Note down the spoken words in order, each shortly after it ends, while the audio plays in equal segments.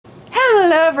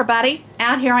everybody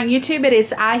out here on YouTube. It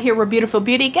is I here with Beautiful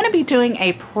Beauty. Going to be doing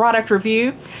a product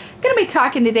review. Going to be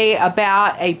talking today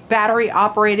about a battery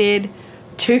operated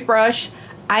toothbrush.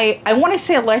 I want to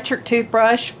say electric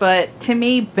toothbrush, but to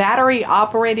me battery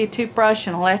operated toothbrush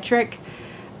and electric,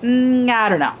 I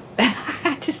don't know.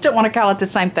 I just don't want to call it the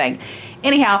same thing.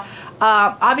 Anyhow,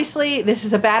 obviously this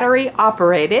is a battery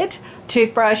operated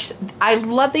toothbrush. I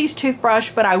love these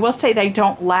toothbrush, but I will say they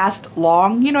don't last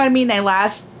long. You know what I mean? They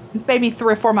last maybe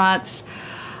 3 or 4 months.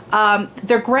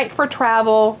 They're great for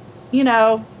travel. You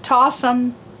know, toss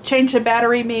them, change the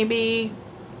battery, maybe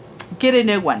get a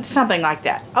new one, something like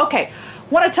that. Okay,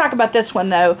 want to talk about this one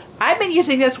though. I've been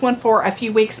using this one for a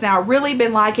few weeks now. Really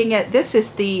been liking it. This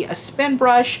is the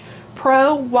Spinbrush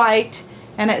Pro White,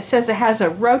 and it says it has a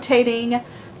rotating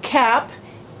cap,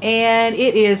 and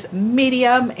it is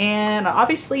medium, and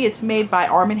obviously it's made by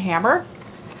Arm & Hammer.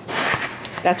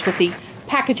 That's what the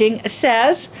packaging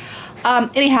says.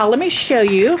 Anyhow, let me show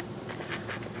you.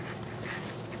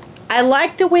 I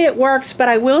like the way it works, but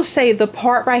I will say the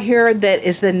part right here that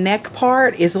is the neck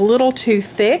part is a little too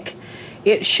thick.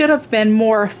 It should have been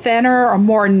more thinner or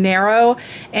more narrow,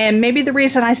 and maybe the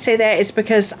reason I say that is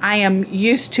because I am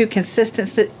used to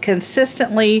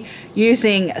consistently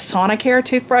using Sonicare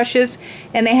toothbrushes,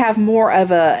 and they have more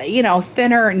of a, you know,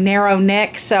 thinner, narrow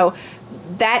neck, so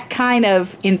that kind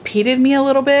of impeded me a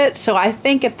little bit. So I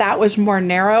think if that was more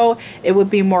narrow, it would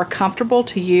be more comfortable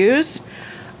to use.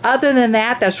 Other than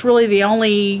that, that's really the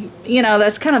only, you know,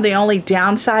 that's kind of the only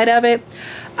downside of it.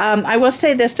 I will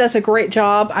say this does a great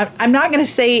job. I'm not going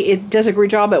to say it does a great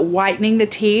job at whitening the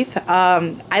teeth.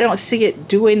 I don't see it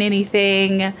doing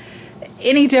anything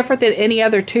any different than any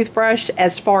other toothbrush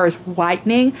as far as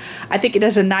whitening. I think it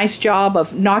does a nice job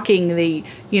of knocking the,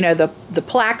 you know, the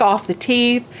plaque off the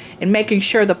teeth and making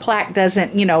sure the plaque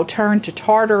doesn't, you know, turn to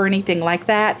tartar or anything like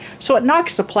that. So it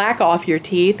knocks the plaque off your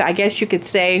teeth. I guess you could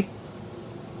say,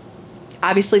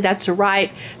 obviously that's the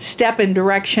right step and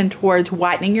direction towards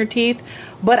whitening your teeth,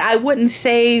 but I wouldn't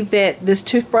say that this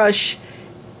toothbrush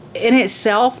in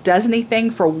itself does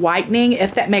anything for whitening,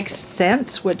 if that makes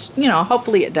sense, which, you know,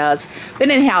 hopefully it does.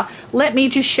 But anyhow, let me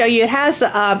just show you. It has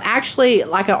actually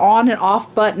like an on and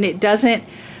off button. It doesn't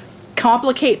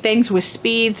complicate things with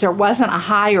speeds. There wasn't a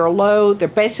high or low. They're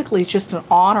basically just an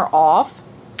on or off.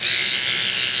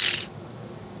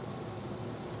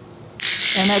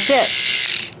 And that's it.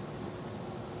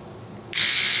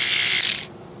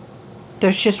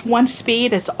 There's just one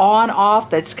speed. It's on, off.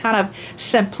 That's kind of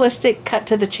simplistic, cut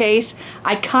to the chase.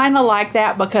 I kind of like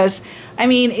that because, I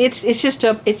mean, it's just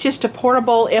a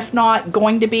portable, if not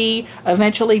going to be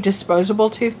eventually disposable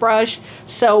toothbrush.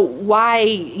 So why,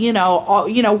 you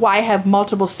know, why have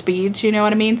multiple speeds? You know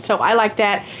what I mean? So I like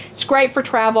that. It's great for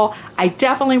travel. I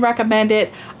definitely recommend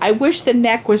it. I wish the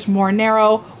neck was more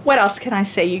narrow. What else can I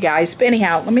say, you guys? But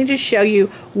anyhow, let me just show you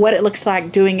what it looks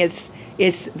like doing its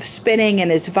spinning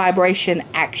and its vibration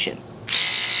action.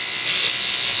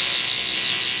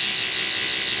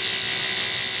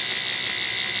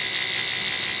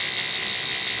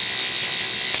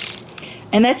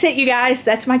 And that's it, you guys.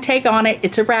 That's my take on it.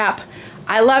 It's a wrap.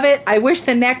 I love it. I wish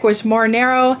the neck was more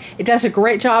narrow. It does a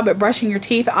great job at brushing your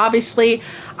teeth. Obviously,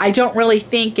 I don't really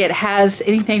think it has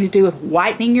anything to do with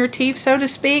whitening your teeth, so to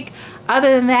speak.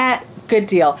 Other than that, good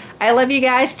deal. I love you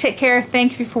guys. Take care.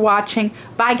 Thank you for watching.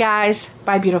 Bye, guys.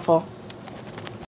 Bye, beautiful.